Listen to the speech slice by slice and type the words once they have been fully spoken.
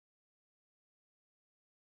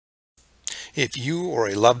If you or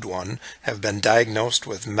a loved one have been diagnosed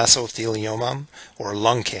with mesothelioma or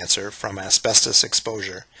lung cancer from asbestos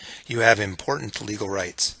exposure, you have important legal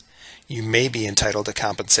rights. You may be entitled to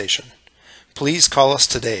compensation. Please call us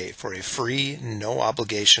today for a free,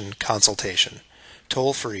 no-obligation consultation.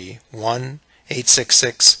 Toll-free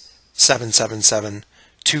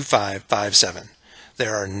 1-866-777-2557.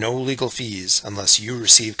 There are no legal fees unless you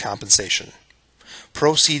receive compensation.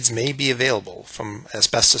 Proceeds may be available from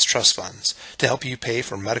asbestos trust funds to help you pay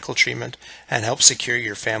for medical treatment and help secure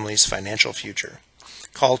your family's financial future.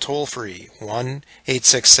 Call toll-free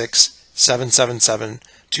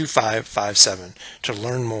 1-866-777-2557 to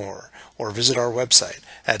learn more, or visit our website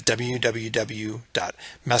at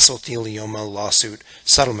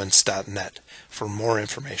www.mesotheliomalawsuitsettlements.net for more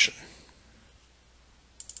information.